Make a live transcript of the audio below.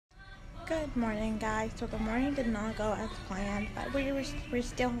Good morning, guys. So the morning did not go as planned, but we're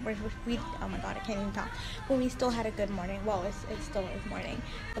still oh my god, I can't even talk. But we still had a good morning. Well, it still is morning,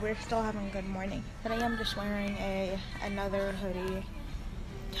 but we're still having a good morning. Today I'm just wearing another hoodie,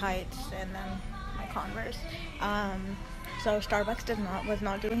 tights, and then my Converse. So Starbucks was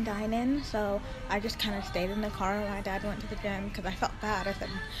not doing dine-in, so I just kind of stayed in the car when my dad went to the gym because I felt bad. I said,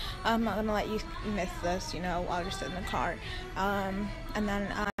 I'm not gonna let you miss this, I'll just sit in the car. And then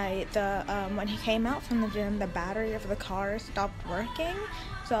when he came out from the gym, the battery of the car stopped working,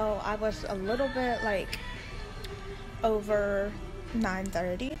 so I was a little bit over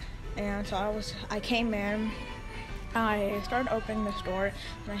 9:30, and so I came in, I started opening the door,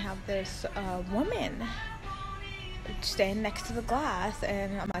 and I have this woman standing next to the glass,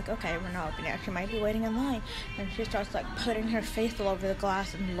 and I'm like, okay, we're not open yet, she might be waiting in line. And she starts putting her face all over the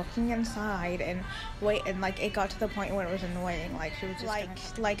glass and looking inside and it got to the point where it was annoying. She was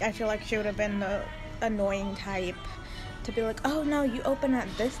just I feel like she would have been the annoying type to be like, oh no, you open at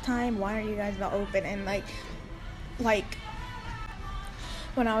this time, why are you guys not open? And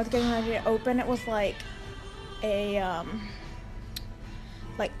when I was getting ready to open, it was a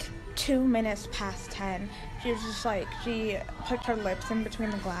 2 minutes past 10. She was just she put her lips in between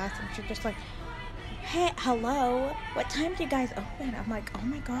the glass, and she just hey, hello, what time do you guys open? I'm like, oh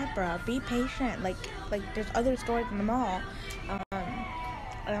my god, bro, be patient. There's other stores in the mall.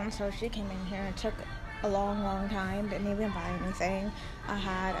 And so she came in here and took a long time, didn't even buy anything. I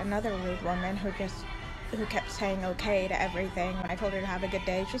had another rude woman who kept saying okay to everything. When I told her to have a good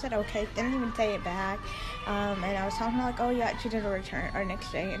day, she said okay, didn't even say it back. And I was telling her oh yeah, she did a return or an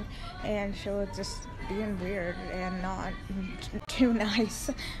exchange, and she was just being weird and not too nice.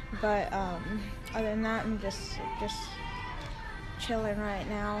 But other than that, I'm just chilling right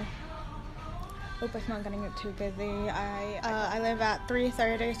now. Hope it's not gonna get too busy. I live at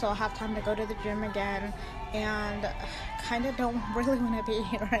 3:30, so I'll have time to go to the gym again, and kind of don't really want to be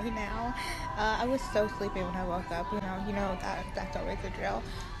here right now. I was so sleepy when I woke up, that's always the drill.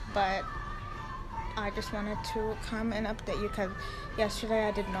 But I just wanted to come and update you because yesterday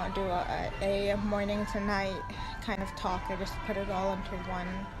I did not do a morning to night kind of talk. I just put it all into one.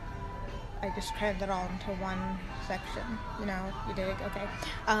 I just crammed it all into one section. You dig? Okay.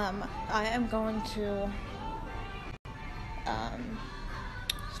 I am going to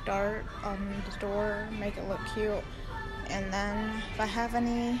start on the store, make it look cute, and then if I have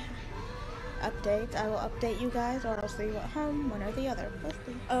any updates, I will update you guys, or I'll see you at home, one or the other. We'll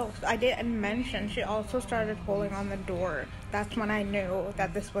see. Oh, I didn't mention, she also started pulling on the door. That's when I knew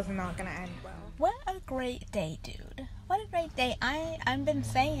that this was not gonna end well. What a great day, dude. What a great day. I've been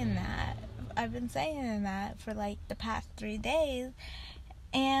saying that. I've been saying that for the past 3 days,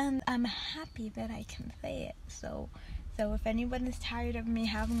 and I'm happy that I can say it. So if anyone is tired of me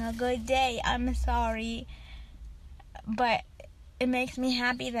having a good day, I'm sorry, but it makes me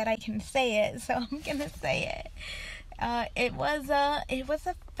happy that I can say it, so I'm gonna say it. It was a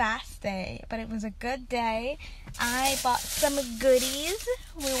fast day, but it was a good day. I bought some goodies.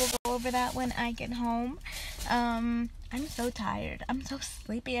 We will go over that when I get home. I'm so tired. I'm so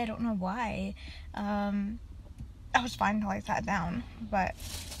sleepy. I don't know why. I was fine until I sat down, but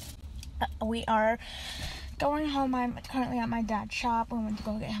we are going home. I'm currently at my dad's shop. We went to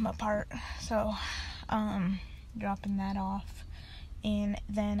go get him a part, so dropping that off, and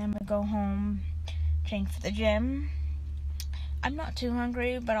then I'm gonna go home, change for the gym. I'm not too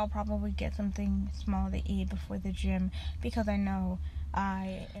hungry, but I'll probably get something small to eat before the gym because I know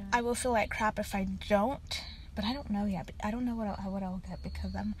I will feel like crap if I don't. But I don't know yet. I don't know what I'll get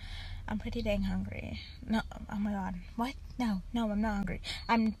because I'm pretty dang hungry. No, oh my god, what? No, I'm not hungry.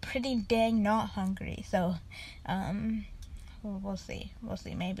 I'm pretty dang not hungry. So, we'll see.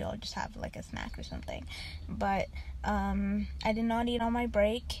 Maybe I'll just have a snack or something. But I did not eat on my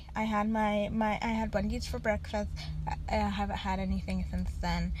break. I had I had Wendy's for breakfast. I haven't had anything since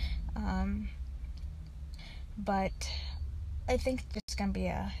then. But I think it's gonna be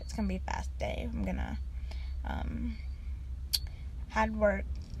a fast day. I'm gonna had work,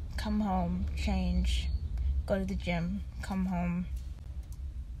 come home, change, go to the gym, come home,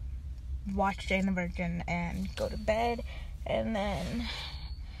 watch Jane the Virgin, and go to bed. And then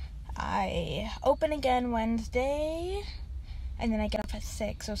I open again Wednesday, and then I get off at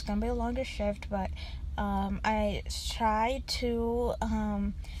 6, so it's gonna be a longer shift, but I try to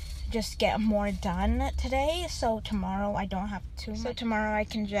just get more done today, so tomorrow I don't have too much. So tomorrow I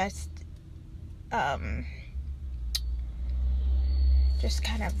can just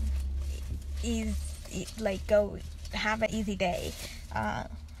kind of go have an easy day.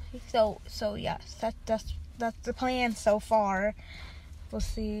 So yes, that's the plan so far. we'll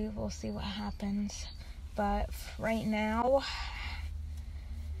see what happens. But right now,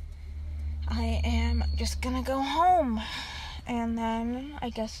 I am just gonna go home, and then I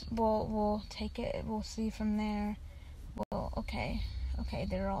guess we'll take it. We'll see from there. Well, okay,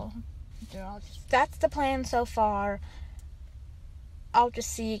 they're all just, that's the plan so far. I'll just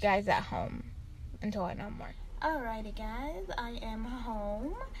see you guys at home until I know more. Alrighty guys, I am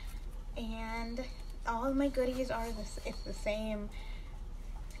home, and all of my goodies are it's the same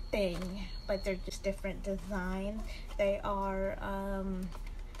thing, but they're just different designs. They are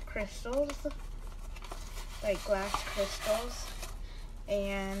crystals, like glass crystals,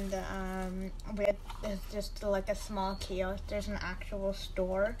 and it's just like a small kiosk. There's an actual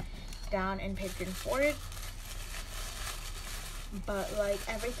store down in Pigeon Forge, but like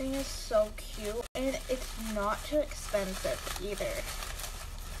everything is so cute, and it's not too expensive either.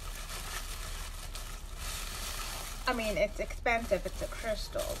 I mean, it's expensive, it's a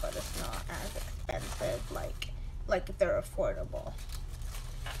crystal, but it's not as expensive, like they're affordable.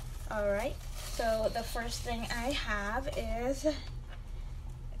 Alright, so the first thing I have is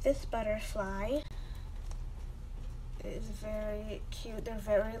this butterfly. It is very cute. They're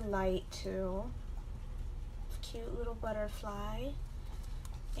very light too. Cute little butterfly.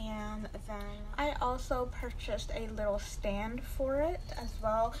 And then I also purchased a little stand for it as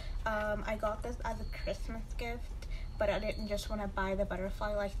well. I got this as a Christmas gift, but I didn't just want to buy the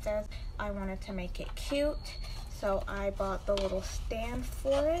butterfly like this. I wanted to make it cute, so I bought the little stand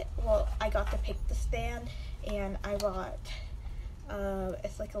for it. Well, I got to pick the stand, and I bought,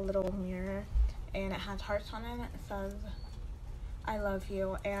 it's like a little mirror, and it has hearts on it. It says, I love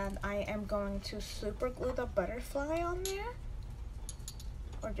you, and I am going to super glue the butterfly on there,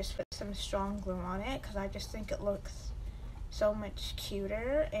 or just put some strong glue on it, because I just think it looks so much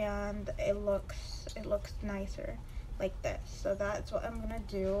cuter, and it looks nicer like this. So that's what I'm gonna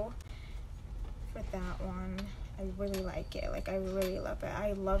do for that one. I really like it. Like, I really love it.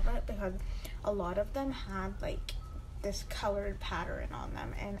 I love it because a lot of them have like this colored pattern on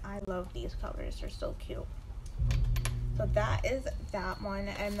them, and I love these colors. They're so cute. So that is that one.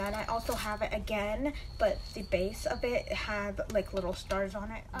 And then I also have it again, but the base of it has like little stars on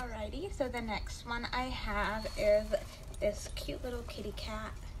it. Alrighty, so the next one I have is this cute little kitty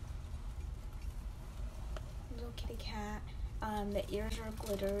cat. Little kitty cat. The ears are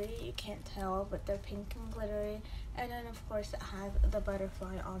glittery, you can't tell, but they're pink and glittery. And then of course it has the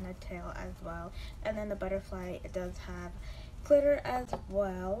butterfly on the tail as well. And then the butterfly, it does have glitter as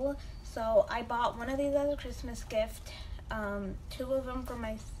well. So I bought one of these as a Christmas gift, 2 of them for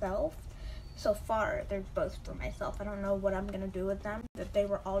myself. So far, they're both for myself. I don't know what I'm gonna do with them, but they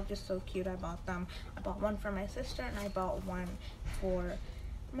were all just so cute. I bought them. I bought one for my sister, and I bought one for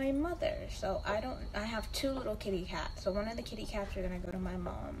my mother. So I have 2 little kitty cats. So one of the kitty cats are gonna go to my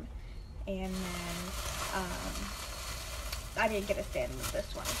mom, and then I didn't get a stand with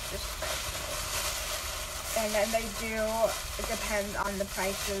this one, just this. And then they do depend on the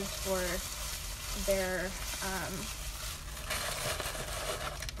prices for their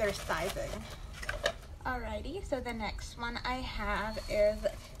sizing. Alrighty, so the next one I have is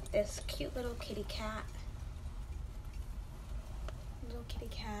this cute little kitty cat. Little kitty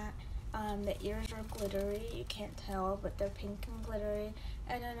cat. The ears are glittery, you can't tell, but they're pink and glittery.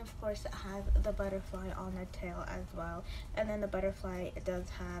 And then of course it has the butterfly on the tail as well. And then the butterfly, it does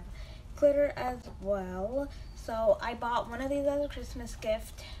have glitter as well. So I bought one of these as a Christmas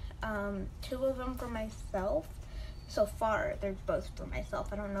gift, 2 of them for myself. So far, they're both for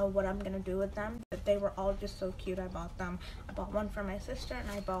myself. I don't know what I'm gonna do with them, but they were all just so cute. I bought them. I bought one for my sister,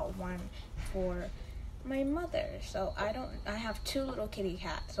 and I bought one for my mother. So I have 2 little kitty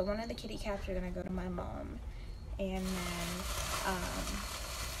cats. So one of the kitty cats are gonna go to my mom, and then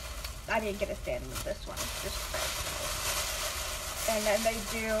I didn't get a stand with this one, just this. And then they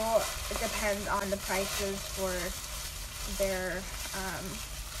do depend on the prices for their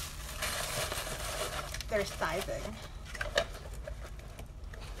sizing.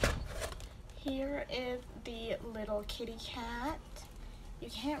 Here is the little kitty cat. You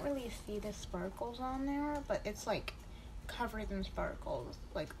can't really see the sparkles on there, but it's like covered in sparkles,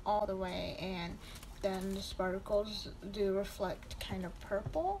 like all the way, and then the sparkles do reflect kind of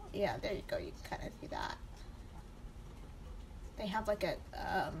purple. Yeah, there you go, you can kind of see that. They have like a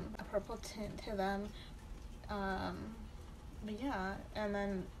purple tint to them. But yeah, and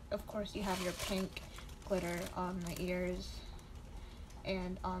then of course you have your pink glitter on the ears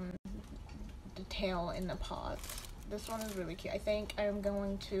and on the tail in the paws. This one is really cute. I think I'm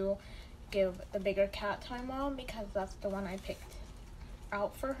going to give the bigger cat to my mom because that's the one I picked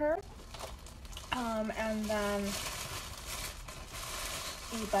out for her. And then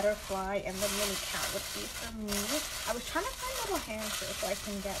the butterfly and the mini cat would be for me. I was trying to find a little hamster so I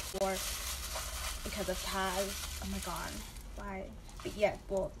can get for, because of Taz. Oh my god, why? But yeah,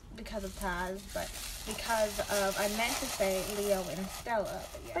 well, because of Taz, but because of, I meant to say Leo and Stella.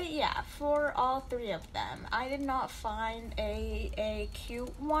 But yeah, for all three of them, I did not find a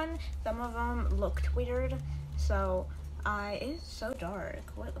cute one. Some of them looked weird, so it's so dark.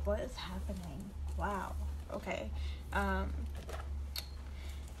 What is happening? Wow. Okay.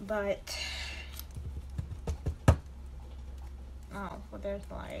 But oh, well, there's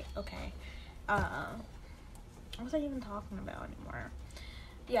light. Okay. What was I even talking about anymore?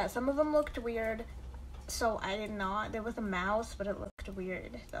 Yeah, some of them looked weird, so I did not. There was a mouse, but it looked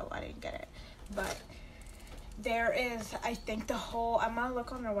weird, so I didn't get it. But there is, I think, I'm gonna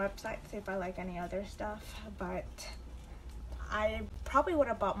look on their website to see if I like any other stuff, but I probably would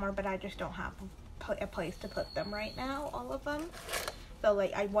have bought more, but I just don't have a place to put them right now, all of them. So,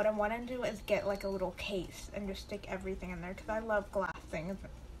 like, what I want to do is get, like, a little case and just stick everything in there, because I love glass things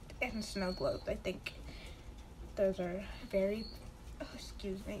and snow globes. I think those are very,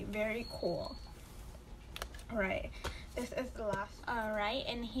 very cool. Alright, this is the last. Alright,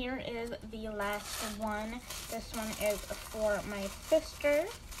 and here is the last one. This one is for my sister.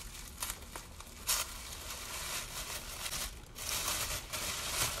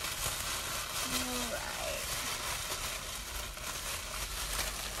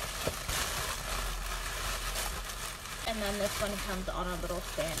 And then this one comes on a little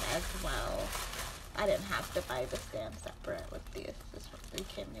stand as well. I didn't have to buy the stand separate with these. This one, they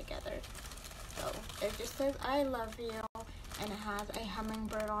came together. So it just says I love you, and it has a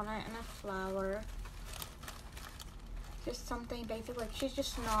hummingbird on it and a flower. Just something basic. Like, she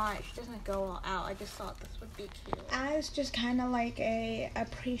doesn't go all out. I just thought this would be cute. As just kind of like a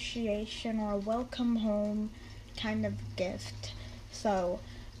appreciation or a welcome home kind of gift. So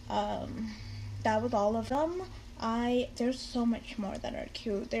that was all of them. There's so much more that are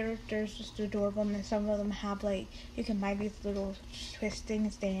cute. There's just adorable, and some of them have, like, you can buy these little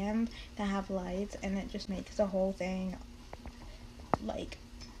twisting stands that have lights, and it just makes the whole thing, like,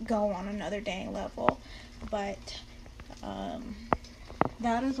 go on another dang level. But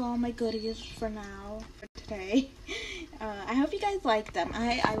that is all my goodies for now, for today. I hope you guys like them.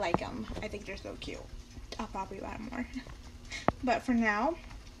 I like them. I think they're so cute. I'll probably buy more. But for now,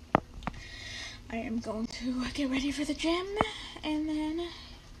 I am going to get ready for the gym, and then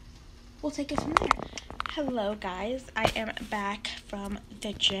we'll take it from there. Hello guys, I am back from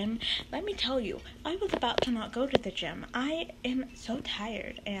the gym. Let me tell you, I was about to not go to the gym. I am so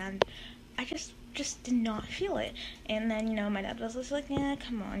tired, and I just did not feel it. And then, my dad was just like, yeah,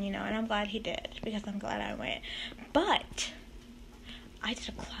 come on, and I'm glad he did, because I'm glad I went. But I did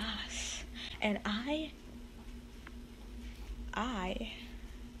a class, and I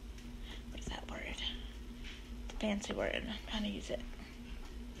fancy word, I'm trying to use it.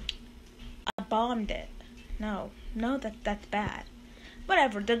 I bombed it. No, that's bad.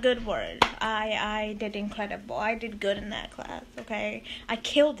 Whatever, the good word. I did incredible. I did good in that class, okay? I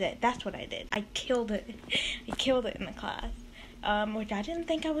killed it. That's what I did. I killed it. I killed it in the class. Which I didn't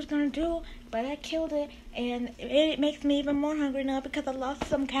think I was gonna do, but I killed it, and it makes me even more hungry now because I lost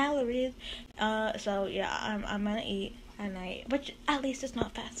some calories. So yeah, I'm gonna eat at night, which at least it's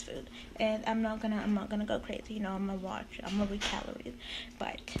not fast food, and I'm not gonna go crazy. I'm gonna read calories,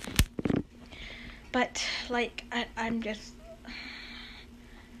 but like I'm just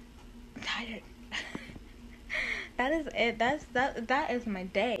tired. That is it. That is my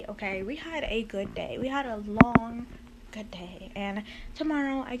day. Okay, we had a good day. We had a long, good day, and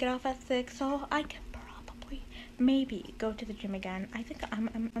tomorrow I get off at 6, so I can probably maybe go to the gym again. I think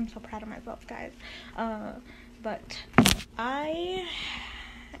I'm so proud of myself, guys. But I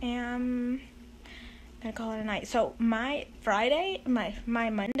am gonna call it a night. So my Friday, my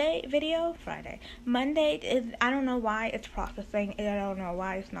Monday video, Monday is, I don't know why it's processing. I don't know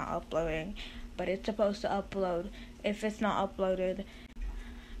why it's not uploading, but it's supposed to upload. If it's not uploaded,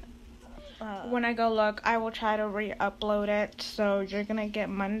 when I go look, I will try to re-upload it. So you're gonna get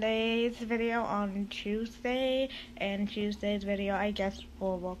Monday's video on Tuesday, and Tuesday's video, I guess,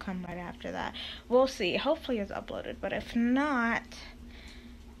 will come right after that. We'll see. Hopefully it's uploaded, but if not,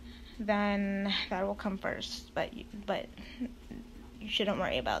 then that will come first. But you shouldn't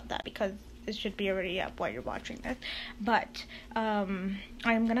worry about that, because it should be already up while you're watching this. But I'm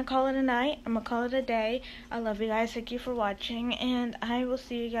gonna call it a night. I'm gonna call it a day. I love you guys. Thank you for watching, and I will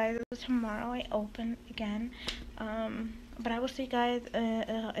see you guys tomorrow. I open again. But I will see you guys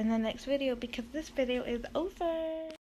in the next video, because this video is over.